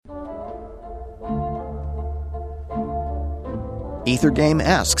Ethergame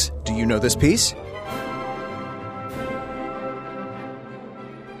asks, do you know this piece?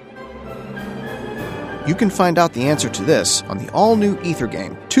 You can find out the answer to this on the all-new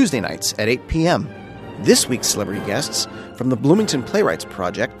Ethergame, Tuesday nights at 8 p.m. This week's celebrity guests from the Bloomington Playwrights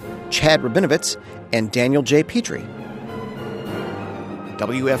Project, Chad Rabinovitz and Daniel J. Petrie.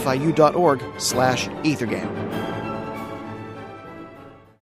 WFIU.org/Ethergame.